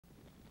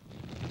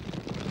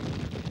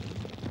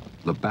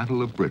The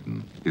Battle of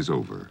Britain is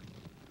over.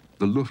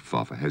 The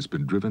Luftwaffe has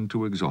been driven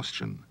to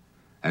exhaustion,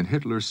 and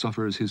Hitler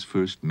suffers his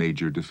first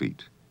major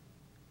defeat.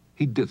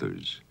 He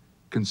dithers,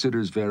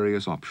 considers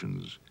various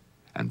options,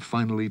 and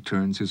finally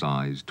turns his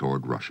eyes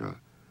toward Russia,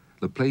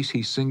 the place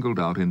he singled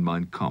out in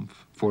Mein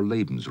Kampf for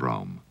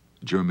Lebensraum,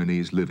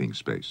 Germany's living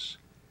space.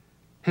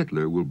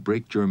 Hitler will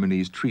break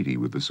Germany's treaty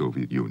with the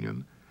Soviet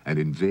Union and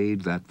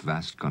invade that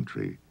vast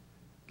country.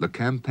 The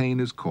campaign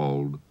is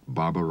called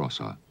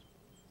Barbarossa.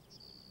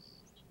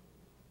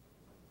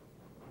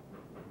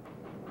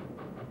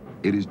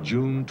 It is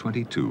June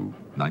 22,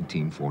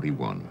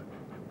 1941.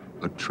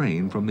 A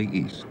train from the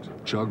east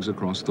chugs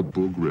across the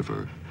Bug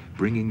River,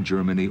 bringing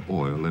Germany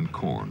oil and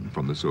corn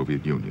from the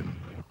Soviet Union.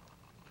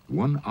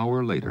 1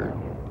 hour later,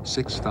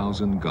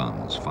 6,000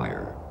 guns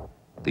fire.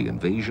 The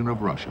invasion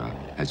of Russia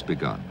has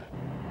begun.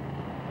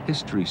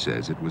 History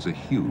says it was a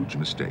huge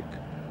mistake,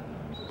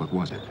 but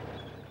was it?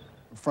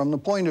 From the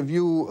point of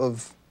view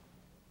of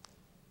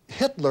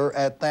Hitler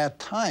at that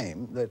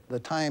time, the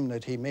time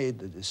that he made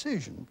the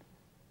decision,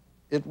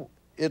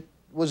 it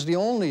was the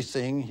only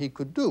thing he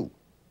could do.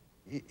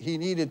 He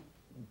needed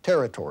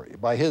territory,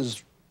 by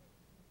his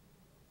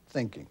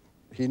thinking.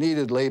 He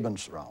needed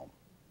Lebensraum.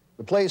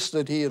 The place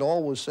that he had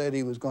always said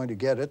he was going to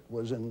get it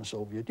was in the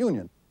Soviet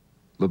Union.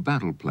 The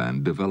battle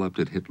plan developed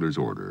at Hitler's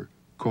order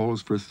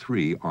calls for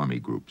 3 army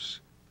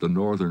groups. The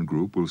northern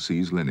group will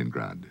seize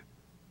Leningrad.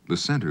 The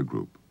center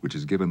group, which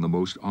is given the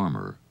most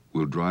armor,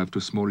 will drive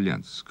to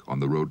Smolensk on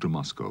the road to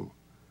Moscow.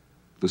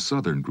 The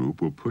southern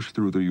group will push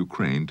through the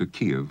Ukraine to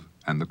Kiev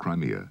and the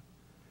Crimea.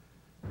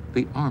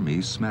 The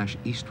armies smash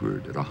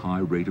eastward at a high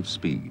rate of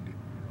speed,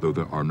 though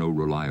there are no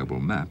reliable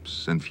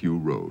maps and few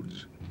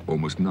roads,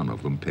 almost none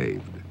of them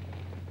paved.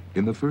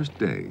 In the first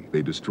day,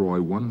 they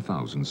destroy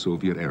 1,000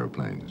 Soviet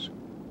airplanes.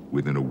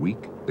 Within a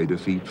week, they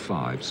defeat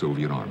 5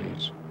 Soviet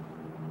armies.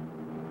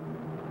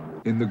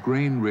 In the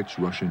grain-rich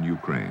Russian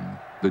Ukraine,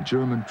 the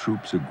German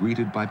troops are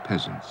greeted by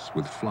peasants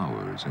with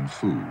flowers and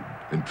food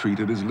and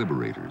treated as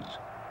liberators.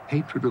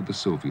 Hatred of the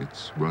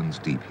Soviets runs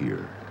deep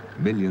here.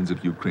 Millions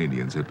of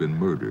Ukrainians have been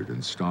murdered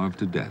and starved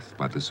to death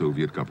by the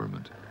Soviet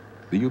government.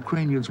 The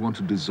Ukrainians want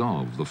to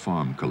dissolve the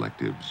farm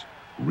collectives,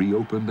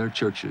 reopen their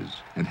churches,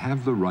 and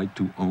have the right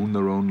to own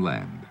their own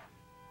land.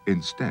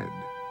 Instead,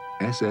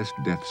 SS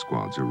death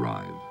squads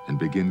arrive and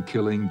begin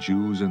killing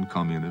Jews and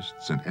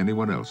communists and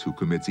anyone else who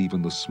commits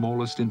even the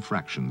smallest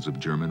infractions of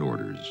German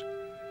orders.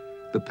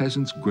 The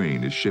peasants'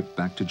 grain is shipped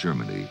back to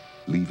Germany,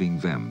 leaving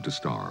them to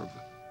starve.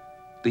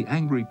 The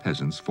angry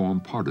peasants form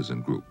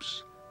partisan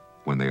groups.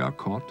 When they are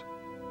caught,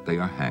 they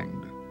are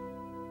hanged.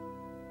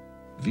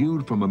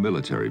 Viewed from a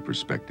military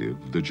perspective,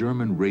 the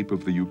German rape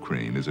of the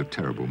Ukraine is a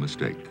terrible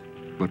mistake,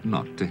 but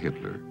not to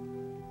Hitler.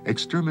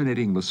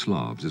 Exterminating the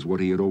Slavs is what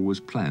he had always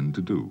planned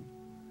to do.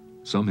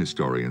 Some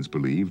historians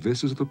believe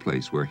this is the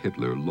place where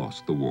Hitler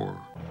lost the war.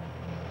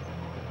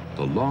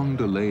 The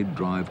long-delayed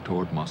drive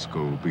toward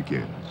Moscow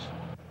begins.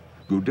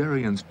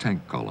 Guderian's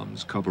tank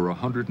columns cover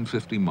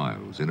 150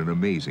 miles in an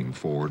amazing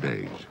 4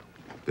 days.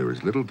 There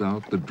is little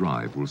doubt the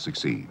drive will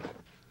succeed.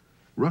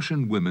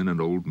 Russian women and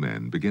old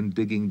men begin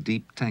digging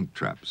deep tank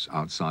traps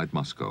outside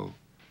Moscow.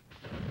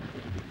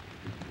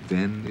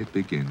 Then it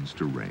begins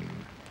to rain.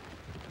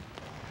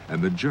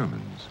 And the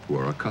Germans, who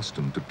are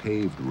accustomed to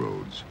paved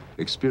roads,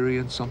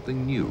 experience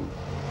something new: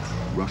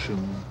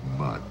 Russian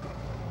mud.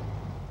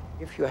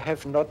 If you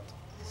have not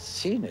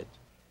seen it,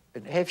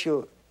 and if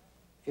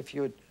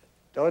you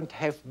don't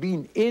have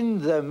been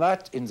in the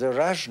mud, in the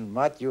Russian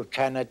mud, you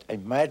cannot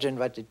imagine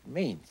what it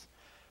means.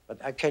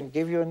 But I can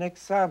give you an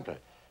example,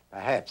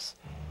 perhaps.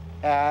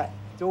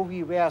 So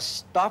we were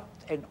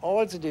stopped, and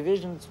all the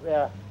divisions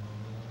were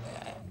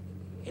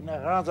in a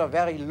rather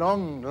very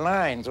long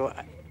line. So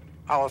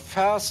our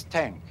first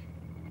tank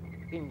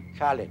in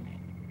Kalinin,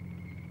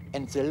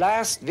 and the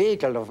last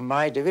vehicle of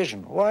my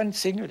division, one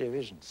single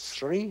division,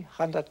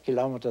 300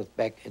 kilometers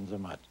back in the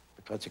mud,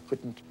 because it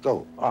couldn't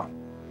go on.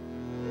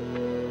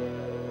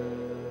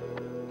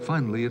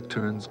 Finally, it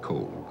turns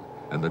cold,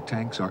 and the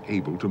tanks are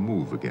able to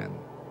move again.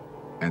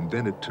 And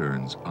then it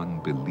turns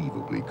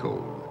unbelievably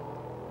cold.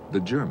 The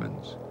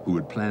Germans, who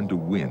had planned to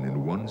win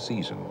in one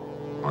season,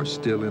 are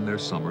still in their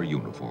summer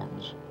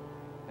uniforms.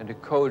 And the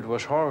cold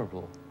was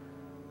horrible.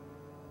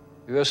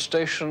 We were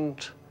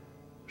stationed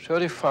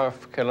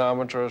 35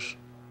 kilometers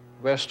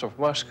west of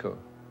Moscow,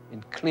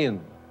 in Klin.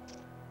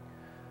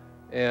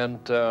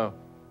 And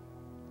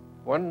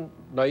one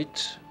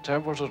night,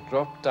 temperature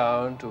dropped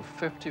down to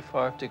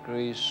 55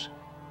 degrees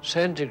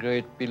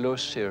centigrade below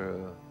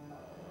zero,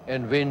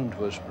 and wind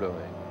was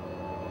blowing.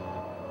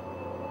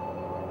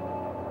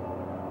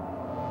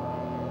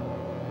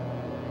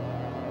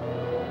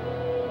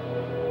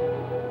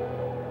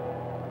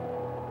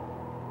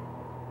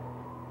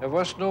 There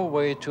was no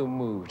way to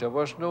move. There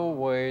was no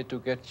way to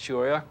get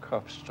your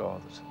aircraft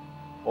started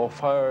or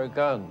fire a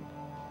gun.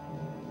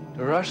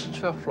 The Russians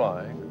were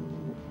flying,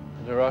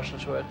 and the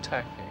Russians were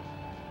attacking.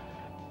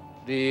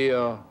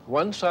 The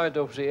one side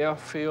of the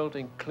airfield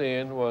in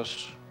Klin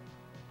was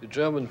the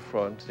German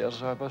front, the other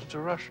side was the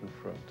Russian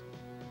front.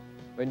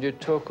 When you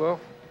took off,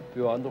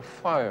 we were under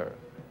fire.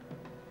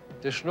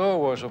 The snow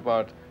was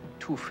about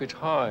 2 feet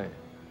high.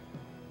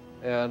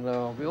 And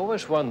we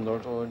always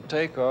wondered, on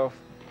takeoff,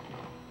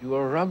 you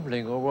were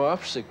rumbling over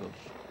obstacles.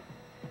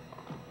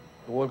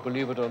 You won't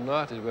believe it or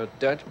not, it were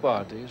dead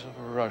bodies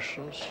of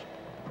Russians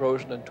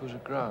frozen into the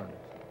ground.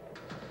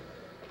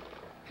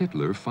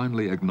 Hitler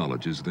finally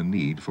acknowledges the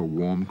need for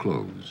warm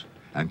clothes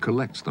and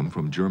collects them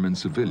from German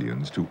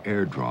civilians to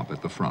airdrop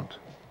at the front.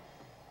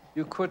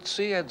 You could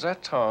see at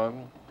that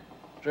time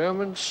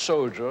German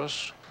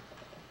soldiers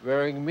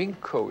wearing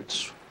mink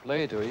coats,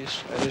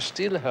 ladies, and a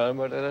steel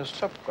helmet and a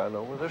subgun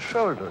over their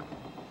shoulder.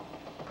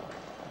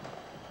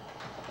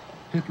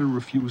 Hitler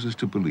refuses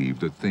to believe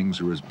that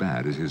things are as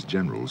bad as his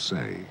generals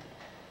say,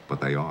 but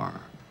they are.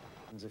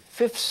 On the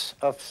 5th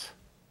of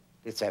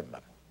December,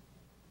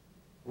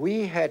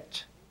 we had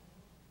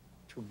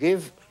to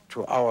give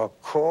to our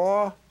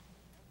corps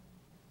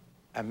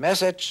a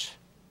message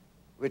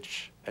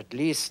which, at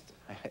least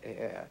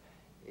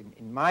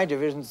in my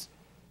divisions,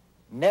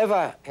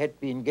 never had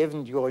been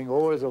given during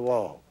all the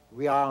war.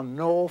 We are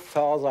no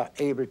further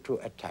able to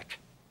attack.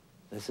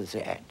 This is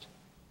the end.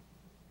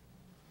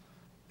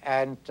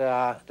 And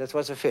that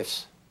was the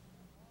 5th.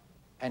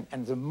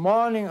 And the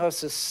morning of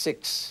the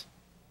 6th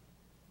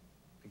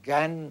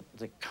began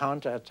the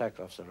counterattack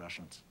of the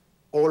Russians,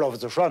 all over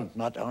the front,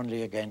 not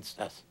only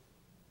against us.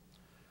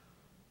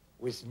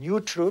 With new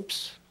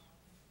troops,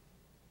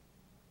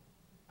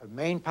 a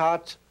main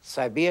part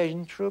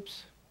Siberian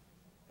troops,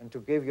 and to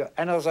give you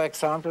another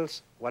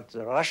examples, what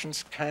the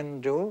Russians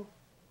can do,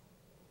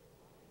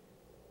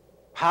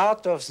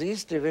 part of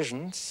these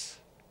divisions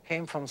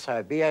came from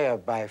Siberia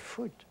by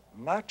foot,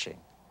 marching.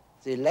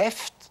 They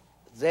left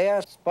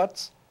their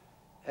spots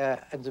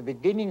at the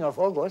beginning of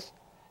August.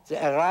 They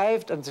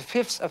arrived on the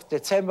 5th of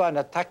December and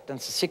attacked on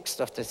the 6th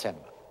of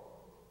December.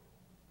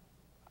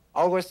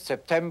 August,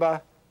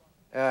 September,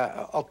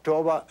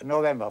 October,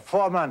 November,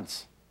 4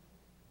 months.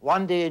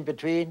 1 day in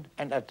between,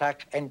 and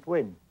attack and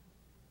win.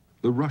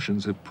 The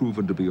Russians have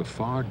proven to be a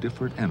far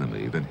different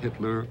enemy than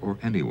Hitler or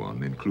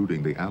anyone,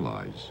 including the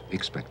Allies,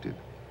 expected.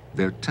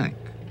 Their tank,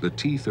 the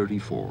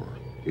T-34,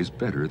 is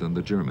better than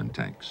the German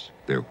tanks.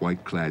 Their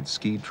white-clad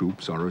ski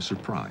troops are a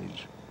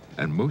surprise.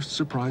 And most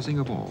surprising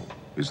of all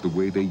is the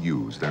way they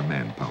use their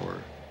manpower.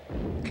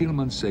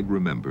 Kielmansegg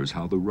remembers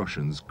how the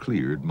Russians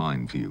cleared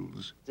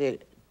minefields. They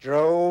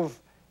drove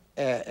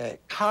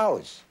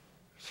cows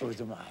through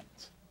the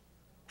mines.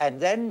 And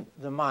then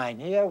the mine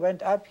here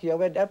went up,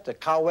 the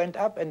cow went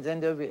up, and then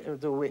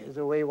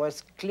the way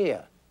was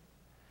clear.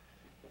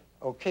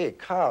 Okay,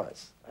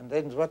 cows. And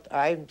then what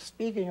I'm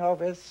speaking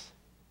of is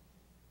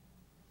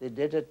they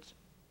did it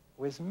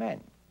with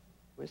men,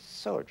 with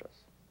soldiers.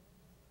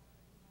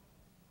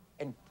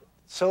 And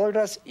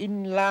soldiers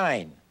in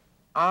line,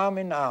 arm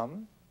in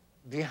arm,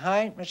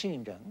 behind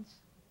machine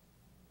guns,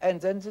 and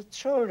then the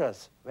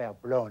shoulders were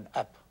blown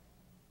up.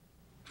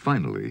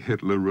 Finally,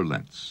 Hitler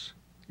relents.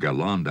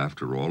 Galland,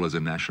 after all, is a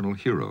national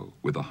hero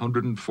with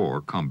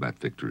 104 combat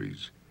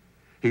victories.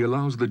 He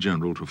allows the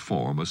general to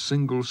form a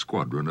single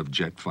squadron of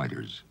jet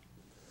fighters.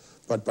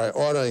 But by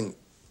ordering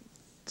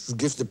to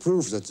give the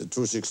proof that the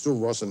 262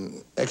 was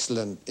an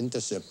excellent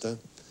interceptor,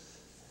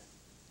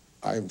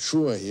 I'm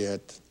sure he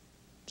had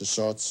the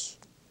thoughts,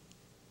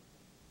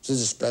 this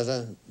is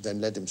better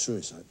than let him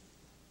suicide.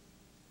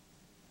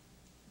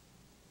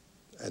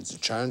 And the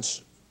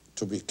chance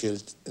to be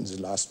killed in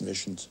the last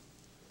missions,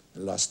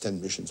 the last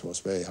 10 missions, was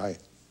very high.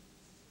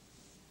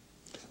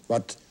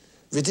 But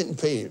we didn't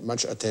pay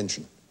much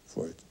attention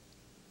for it.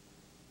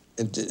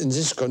 And in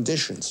these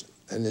conditions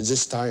and in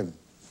this time,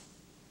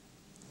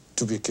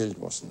 to be killed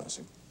was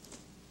nothing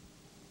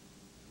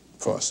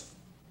for us.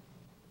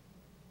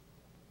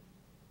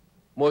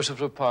 Most of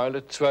the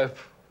pilots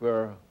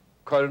were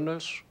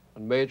colonels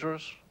and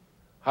majors,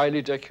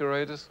 highly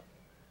decorated.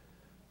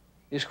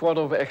 A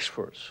squadron of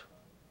experts.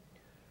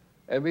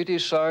 And we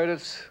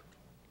decided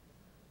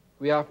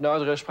we have now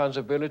the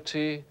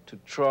responsibility to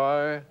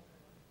try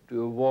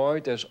to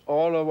avoid that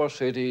all our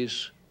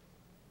cities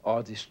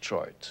are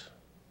destroyed.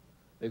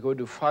 We're going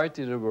to fight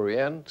to the very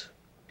end,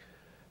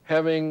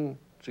 having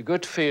the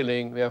good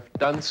feeling we have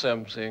done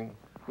something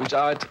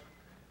without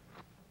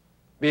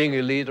being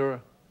a leader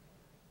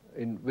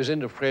within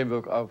the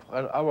framework of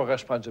our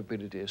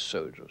responsibility as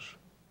soldiers.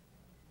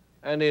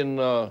 And in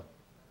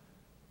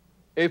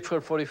April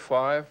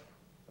 45,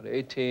 the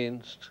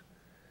 18th,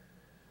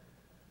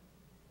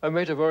 I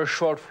made a very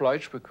short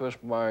flight because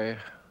my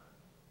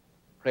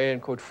plane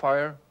caught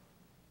fire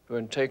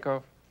during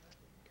takeoff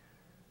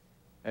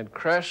and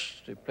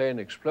crashed. The plane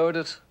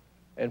exploded,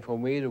 and for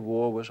me, the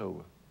war was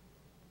over.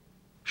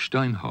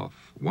 Steinhoff,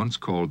 once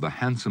called the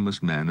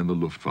handsomest man in the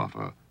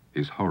Luftwaffe,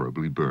 is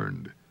horribly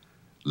burned.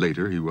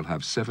 Later, he will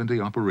have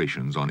 70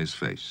 operations on his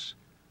face.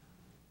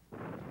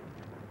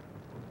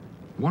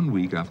 1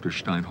 week after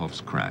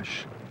Steinhoff's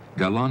crash,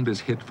 Galland is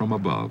hit from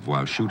above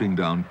while shooting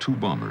down 2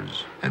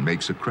 bombers and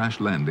makes a crash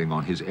landing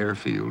on his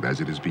airfield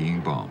as it is being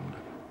bombed.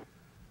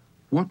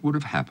 What would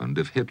have happened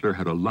if Hitler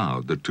had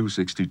allowed the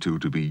Tu-62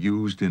 to be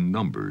used in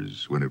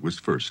numbers when it was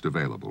first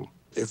available?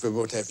 If we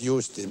would have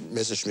used the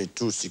Messerschmitt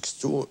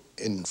 262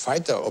 in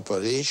fighter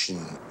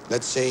operation,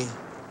 let's say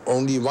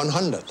only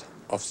 100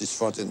 of these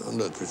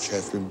 1,400 which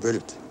have been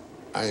built,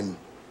 I'm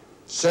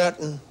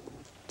certain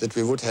that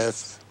we would have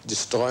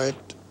destroyed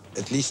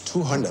at least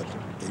 200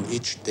 in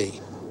each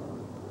day.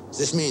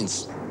 This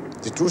means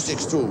the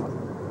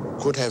 262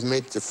 could have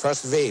made the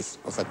first wave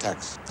of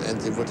attacks, and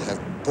they would have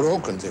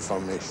broken the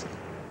formation.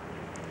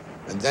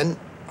 And then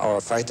our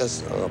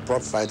fighters, our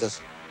prop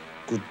fighters,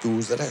 could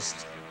do the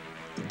rest.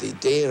 The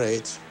day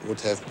raids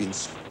would have been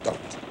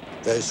stopped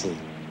very soon.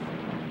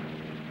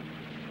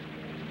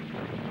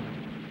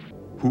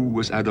 Who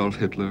was Adolf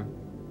Hitler?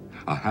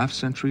 A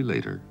half-century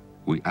later,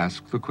 we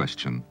ask the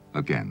question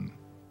again.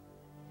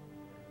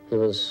 He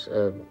was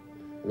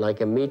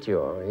like a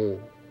meteor. He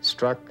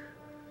struck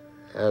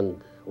and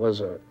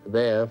was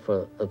there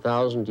for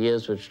 1,000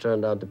 years, which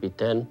turned out to be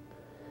 10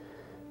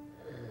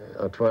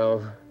 or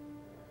 12,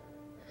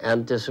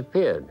 and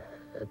disappeared,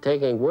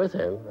 taking with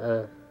him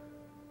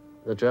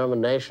the German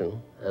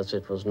nation, as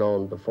it was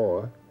known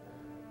before.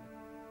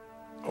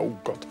 Oh,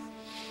 God.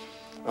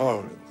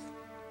 Oh.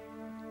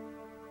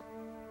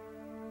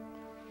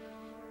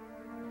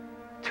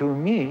 To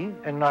me,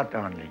 and not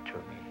only to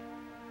me,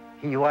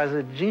 he was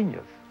a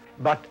genius,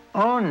 but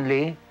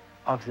only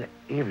of the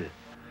evil.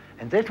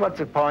 And that was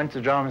the point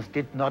the Germans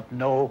did not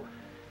know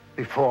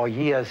before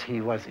years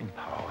he was in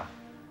power.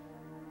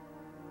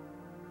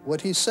 What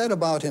he said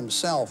about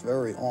himself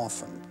very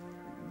often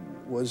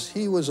was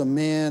he was a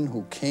man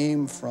who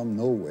came from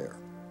nowhere.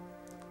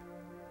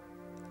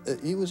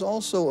 He was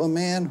also a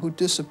man who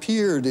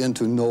disappeared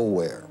into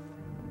nowhere.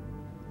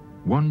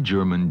 One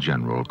German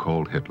general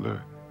called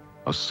Hitler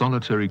a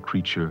solitary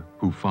creature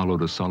who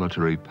followed a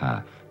solitary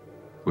path,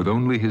 with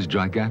only his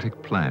gigantic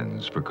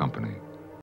plans for company.